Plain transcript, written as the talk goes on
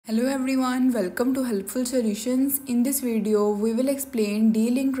Hello everyone, welcome to Helpful Solutions. In this video, we will explain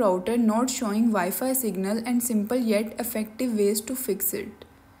D-Link router not showing Wi-Fi signal and simple yet effective ways to fix it.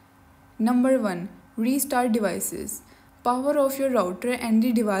 Number 1. Restart devices. Power off your router and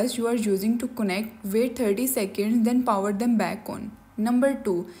the device you are using to connect, wait 30 seconds, then power them back on. Number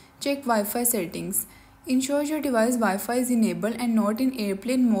 2. Check Wi-Fi settings. Ensure your device Wi-Fi is enabled and not in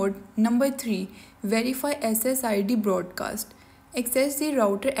airplane mode. Number 3. Verify SSID broadcast. Access the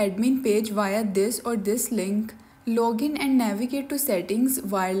router admin page via this or this link. Log in and navigate to settings,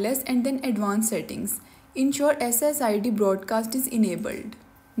 wireless and then advanced settings. Ensure SSID broadcast is enabled.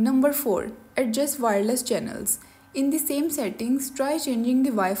 Number 4. Adjust wireless channels. In the same settings, try changing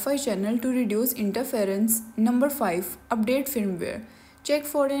the Wi-Fi channel to reduce interference. Number 5. Update firmware. Check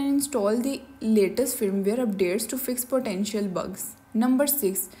for and install the latest firmware updates to fix potential bugs. Number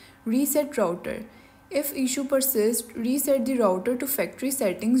 6. Reset router. If issue persists, reset the router to factory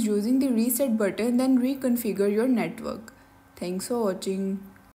settings using the reset button, then reconfigure your network. Thanks for watching.